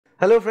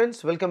Hello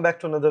friends, welcome back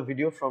to another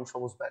video from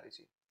Shomu's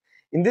Biology.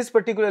 In this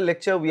particular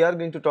lecture, we are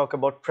going to talk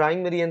about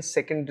primary and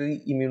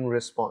secondary immune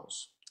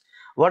response.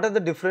 What are the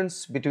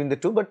difference between the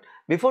two? But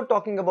before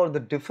talking about the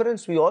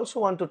difference, we also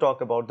want to talk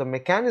about the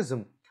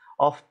mechanism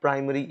of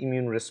primary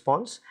immune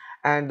response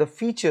and the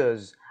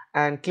features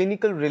and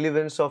clinical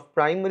relevance of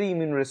primary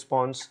immune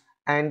response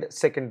and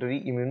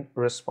secondary immune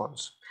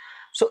response.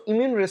 So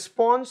immune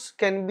response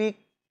can be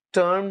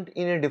termed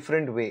in a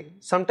different way.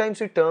 Sometimes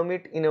we term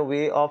it in a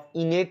way of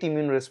innate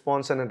immune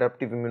response and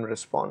adaptive immune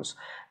response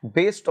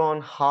based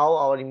on how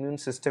our immune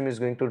system is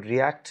going to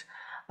react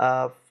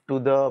to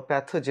the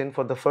pathogen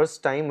for the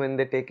first time when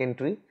they take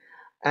entry,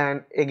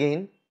 and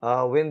again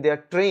when they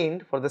are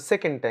trained for the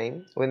second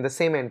time when the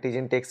same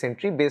antigen takes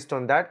entry. Based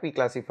on that, we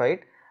classify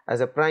it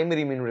as a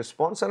primary immune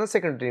response and a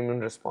secondary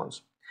immune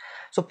response.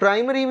 So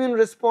primary immune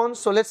response,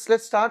 so let's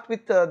start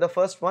with the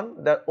first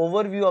one, the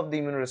overview of the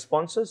immune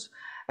responses.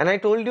 And I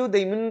told you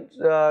the immune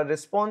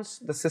response,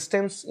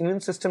 the immune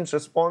system's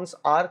response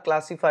are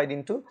classified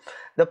into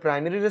the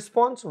primary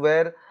response,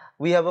 where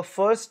we have a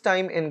first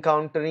time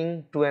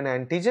encountering to an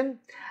antigen,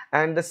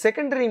 and the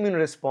secondary immune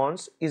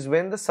response is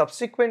when the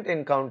subsequent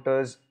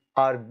encounters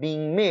are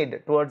being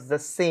made towards the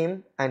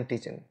same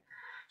antigen.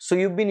 So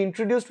you've been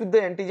introduced with the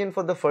antigen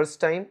for the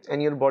first time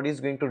and your body is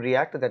going to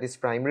react, that is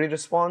primary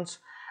response.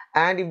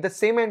 And if the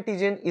same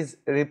antigen is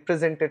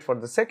represented for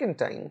the second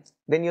time,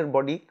 then your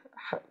body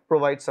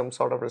provides some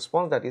sort of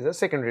response, that is a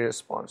secondary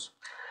response.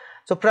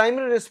 So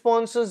primary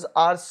responses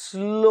are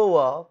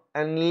slower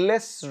and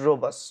less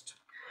robust,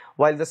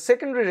 while the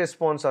secondary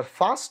response are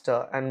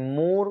faster and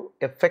more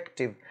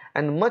effective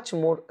and much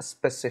more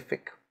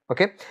specific.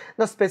 Okay,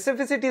 now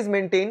specificity is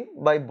maintained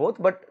by both,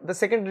 but the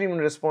secondary immune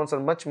response are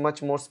much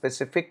more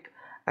specific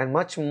and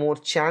much more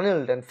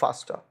channeled and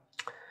faster.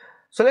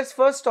 So let's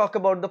first talk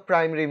about the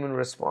primary immune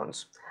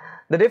response.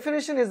 The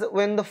definition is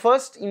when the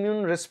first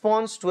immune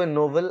response to a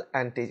novel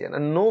antigen. A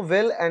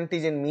novel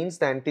antigen means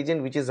the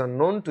antigen which is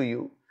unknown to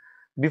you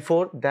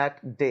before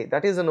that day.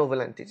 That is a novel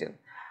antigen.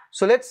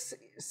 So let's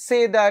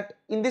say that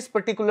in this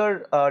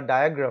particular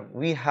diagram,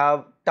 we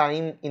have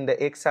time in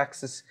the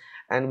x-axis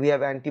and we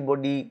have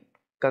antibody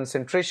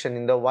concentration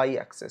in the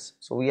y-axis.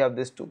 So we have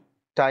this two,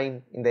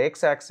 time in the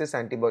x-axis,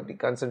 antibody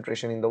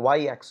concentration in the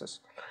y-axis.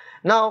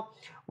 Now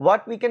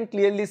what we can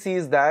clearly see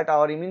is that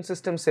our immune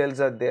system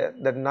cells are there,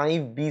 the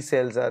naive B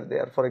cells are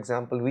there, for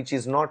example, which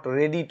is not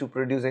ready to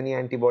produce any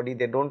antibody.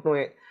 They don't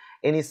know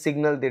any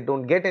signal, they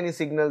don't get any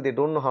signal, they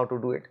don't know how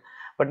to do it.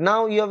 But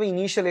now you have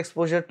initial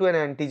exposure to an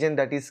antigen,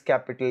 that is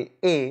capital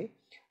A,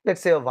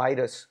 let's say a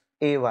virus,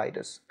 A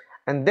virus,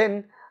 and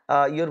then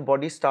your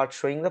body starts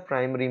showing the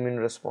primary immune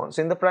response.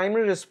 In the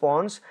primary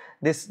response,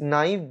 this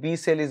naive B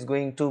cell is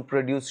going to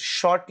produce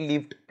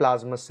short-lived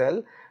plasma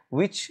cell,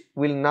 which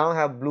will now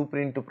have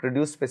blueprint to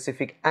produce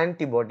specific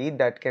antibody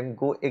that can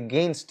go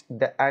against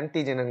the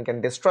antigen and can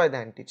destroy the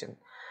antigen.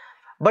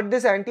 But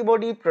this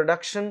antibody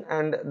production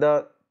and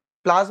the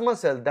plasma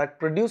cell that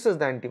produces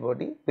the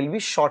antibody will be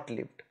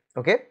short-lived.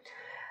 Okay,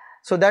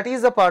 so that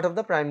is a part of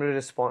the primary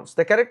response.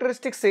 The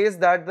characteristic says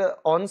that the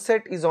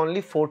onset is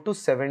only 4 to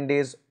 7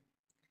 days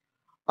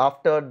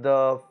after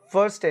the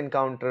first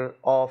encounter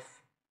of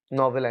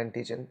novel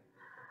antigen.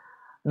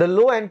 The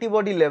low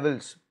antibody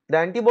levels. The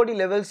antibody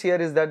levels here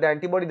is that the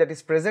antibody that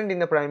is present in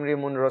the primary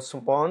immune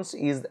response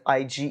is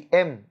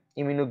IgM,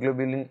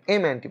 immunoglobulin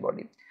M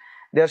antibody.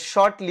 They are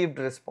short-lived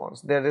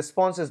response. Their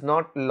response is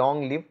not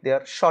long-lived, they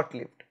are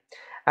short-lived.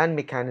 And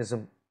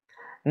mechanism.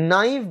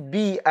 Naive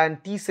B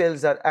and T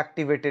cells are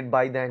activated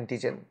by the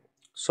antigen.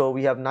 So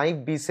we have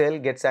naive B cell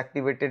gets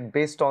activated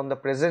based on the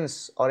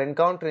presence or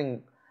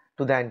encountering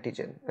to the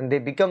antigen, and they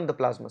become the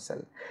plasma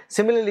cell.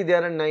 Similarly,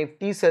 there are naive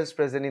T cells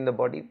present in the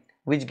body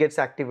which gets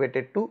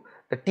activated to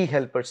the T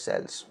helper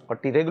cells or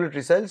T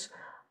regulatory cells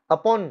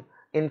upon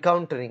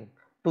encountering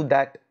to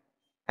that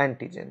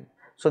antigen.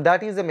 So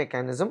that is the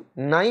mechanism.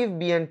 Naive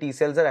B and T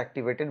cells are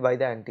activated by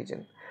the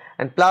antigen,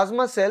 and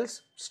plasma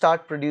cells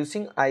start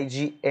producing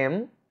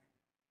IgM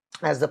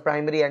as the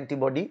primary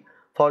antibody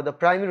for the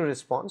primary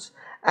response,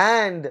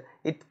 and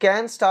it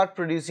can start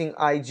producing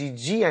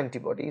IgG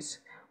antibodies,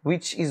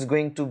 which is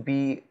going to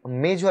be a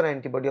major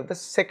antibody of the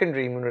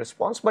secondary immune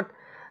response. But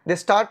they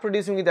start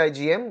producing with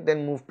IgM,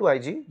 then move to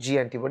IgG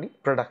antibody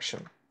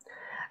production.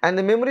 And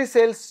the memory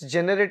cells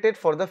generated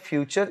for the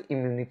future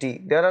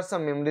immunity. There are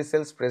some memory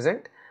cells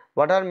present.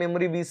 What are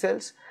memory B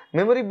cells?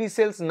 Memory B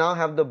cells now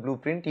have the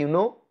blueprint. You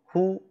know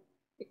who,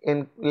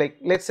 like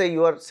let's say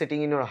you are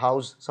sitting in your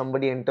house,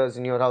 somebody enters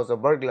in your house, a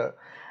burglar,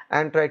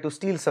 and try to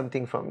steal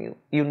something from you.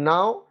 You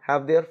now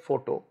have their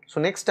photo.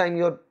 So next time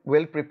you are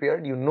well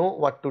prepared, you know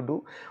what to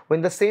do.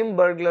 When the same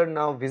burglar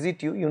now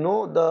visit you, you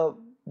know the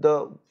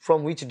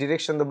from which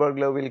direction the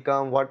burglar will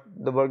come, what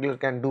the burglar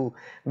can do.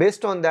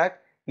 Based on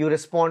that, you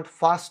respond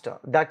faster.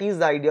 That is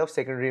the idea of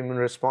secondary immune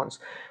response.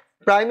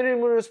 Primary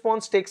immune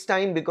response takes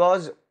time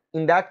because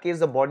in that case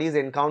the body is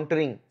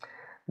encountering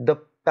the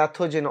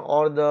pathogen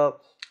or the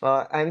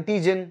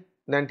antigen,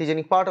 the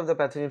antigenic part of the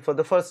pathogen for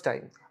the first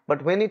time.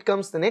 But when it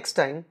comes the next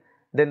time,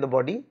 then the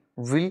body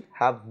will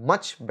have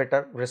much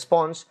better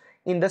response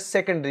in the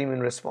secondary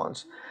immune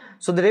response.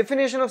 So the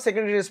definition of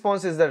secondary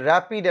response is the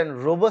rapid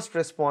and robust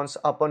response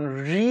upon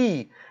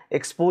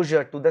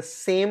re-exposure to the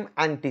same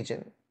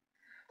antigen.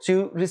 So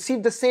you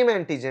receive the same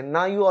antigen,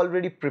 now you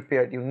already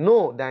prepared, you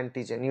know the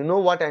antigen, you know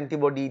what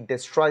antibody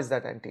destroys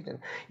that antigen.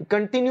 You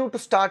continue to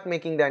start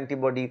making the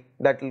antibody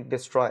that will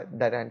destroy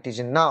that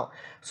antigen now.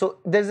 So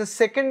there is a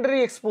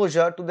secondary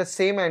exposure to the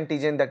same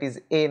antigen, that is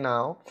A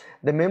now.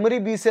 The memory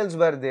B cells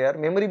were there,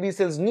 memory B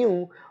cells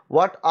knew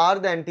what are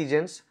the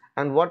antigens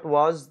and what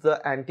was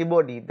the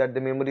antibody that the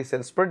memory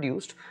cells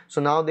produced.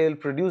 So now they will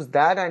produce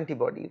that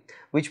antibody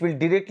which will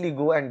directly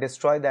go and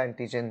destroy the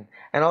antigen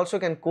and also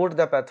can coat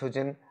the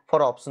pathogen for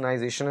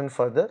opsonization and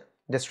further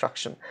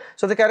destruction.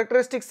 So the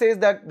characteristic says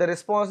that the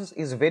response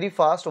is very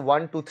fast,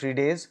 1 to 3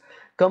 days,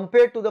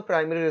 compared to the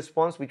primary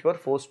response which were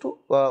 4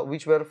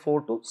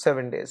 to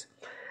 7 days.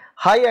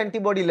 High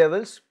antibody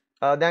levels.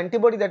 The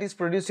antibody that is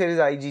produced here is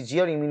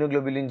IgG or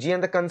immunoglobulin G,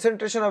 and the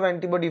concentration of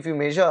antibody, if you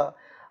measure,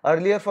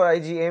 earlier for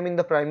IgM in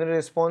the primary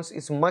response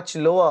is much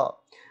lower,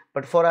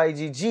 but for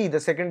IgG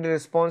the secondary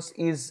response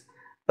is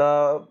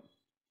 3-4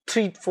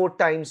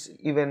 times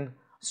even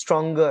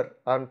stronger,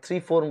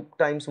 3-4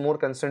 times more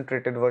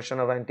concentrated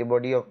version of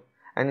antibody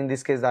and in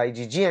this case the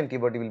IgG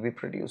antibody will be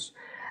produced.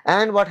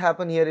 And what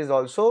happened here is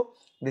also,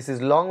 this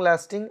is long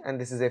lasting and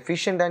this is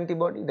efficient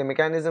antibody. The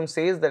mechanism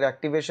says that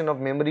activation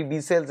of memory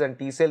B cells and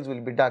T cells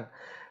will be done.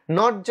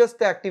 Not just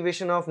the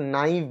activation of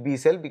naive B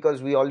cell,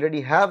 because we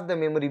already have the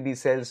memory B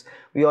cells,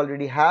 we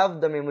already have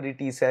the memory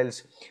T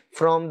cells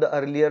from the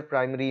earlier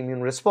primary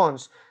immune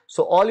response.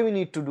 So all we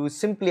need to do is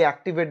simply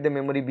activate the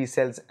memory B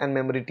cells and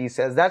memory T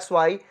cells. That's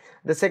why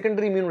the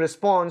secondary immune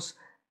response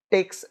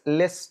takes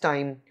less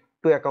time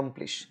to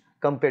accomplish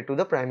compared to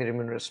the primary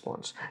immune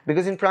response,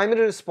 because in primary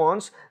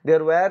response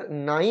there were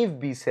naive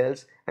B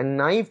cells and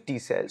naive T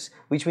cells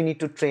which we need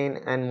to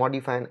train and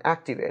modify and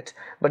activate.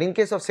 But in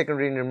case of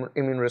secondary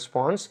immune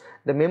response,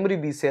 the memory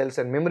B cells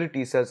and memory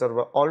T cells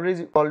are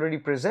already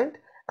present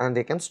and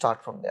they can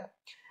start from there.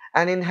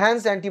 And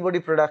enhanced antibody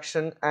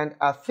production and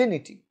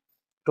affinity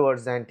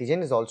towards the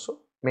antigen is also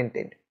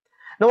maintained.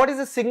 Now what is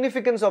the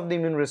significance of the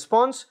immune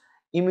response?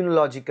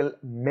 Immunological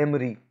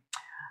memory.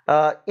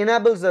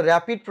 Enables the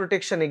rapid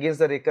protection against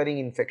the recurring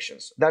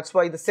infections. That's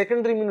why the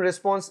secondary immune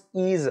response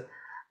is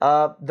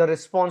the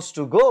response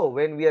to go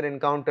when we are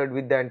encountered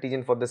with the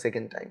antigen for the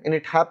second time, and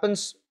it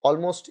happens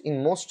almost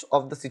in most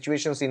of the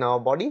situations in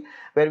our body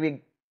where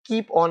we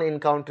keep on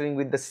encountering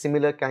with the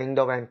similar kind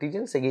of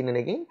antigens again and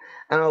again,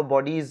 and our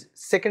body's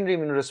secondary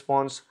immune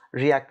response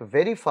react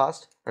very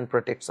fast and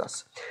protects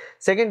us.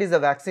 Second is the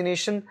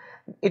vaccination.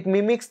 It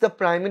mimics the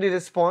primary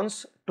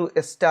response to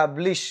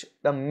establish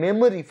the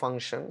memory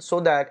function, so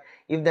that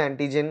if the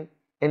antigen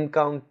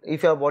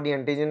if your body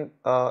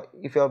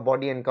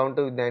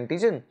encounter with the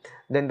antigen,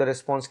 then the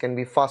response can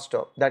be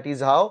faster. That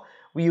is how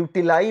we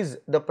utilize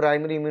the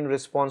primary immune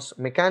response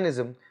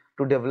mechanism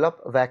to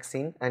develop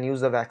vaccine and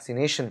use the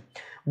vaccination.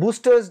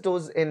 Boosters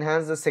dose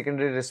enhance the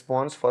secondary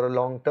response for a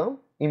long-term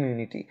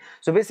immunity.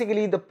 So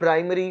basically the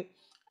primary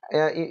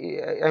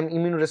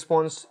immune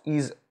response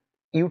is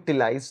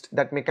utilized,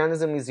 that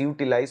mechanism is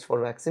utilized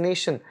for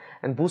vaccination,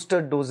 and booster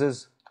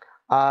doses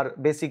are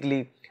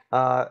basically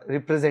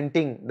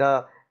representing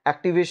the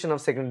activation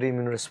of secondary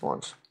immune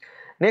response.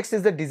 Next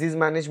is the disease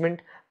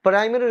management.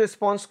 Primary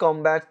response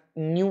combats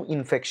new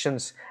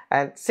infections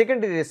and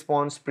secondary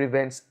response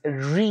prevents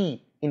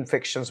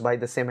re-infections by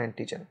the same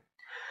antigen.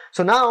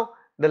 So now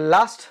the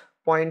last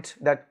point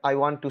that I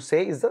want to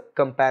say is the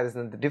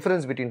comparison, the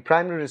difference between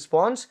primary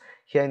response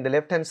here in the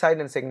left hand side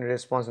and secondary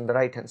response on the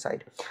right hand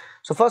side.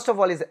 So first of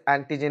all is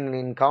antigen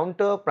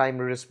encounter,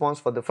 primary response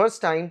for the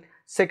first time,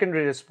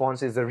 secondary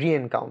response is the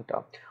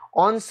re-encounter.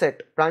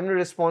 Onset, primary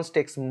response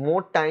takes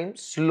more time,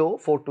 slow,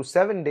 4 to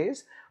 7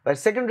 days, where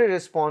secondary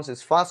response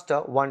is faster,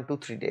 1 to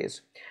 3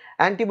 days.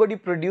 Antibody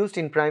produced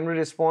in primary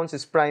response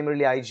is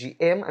primarily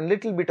IgM and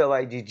little bit of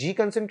IgG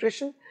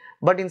concentration,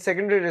 but in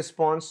secondary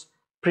response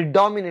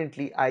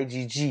predominantly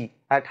IgG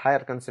at higher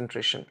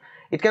concentration.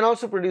 It can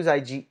also produce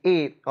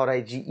IgA or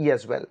IgE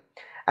as well.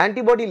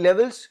 Antibody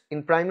levels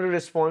in primary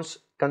response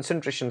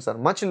concentrations are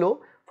much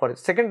low, for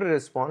secondary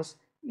response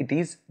it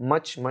is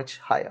much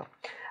higher.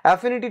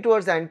 Affinity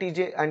towards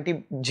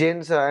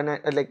antigens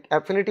like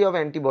affinity of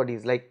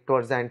antibodies like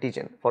towards the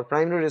antigen for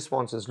primary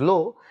response is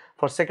low,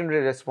 for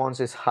secondary response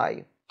is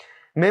high.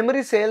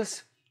 Memory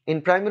cells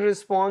in primary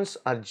response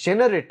are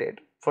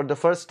generated for the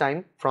first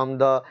time from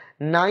the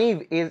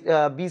naive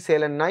B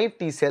cell and naive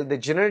T cell. They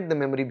generate the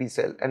memory B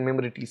cell and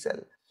memory T cell.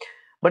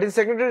 But in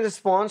secondary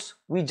response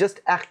we just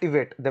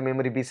activate the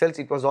memory B cells,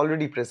 it was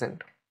already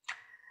present.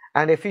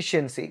 And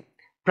efficiency,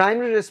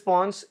 primary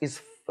response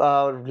is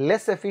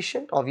less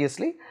efficient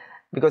obviously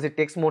because it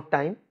takes more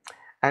time,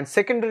 and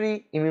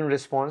secondary immune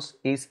response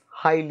is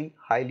highly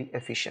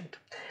efficient.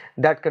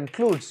 That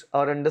concludes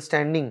our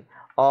understanding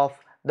of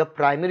the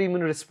primary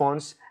immune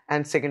response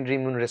and secondary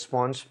immune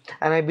response,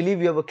 and I believe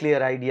you have a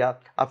clear idea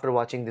after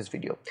watching this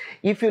video.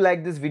 If you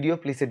like this video,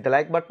 please hit the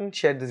like button,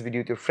 share this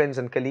video with your friends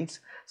and colleagues,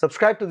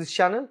 subscribe to this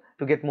channel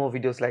to get more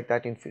videos like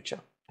that in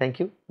future. Thank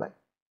you. Bye.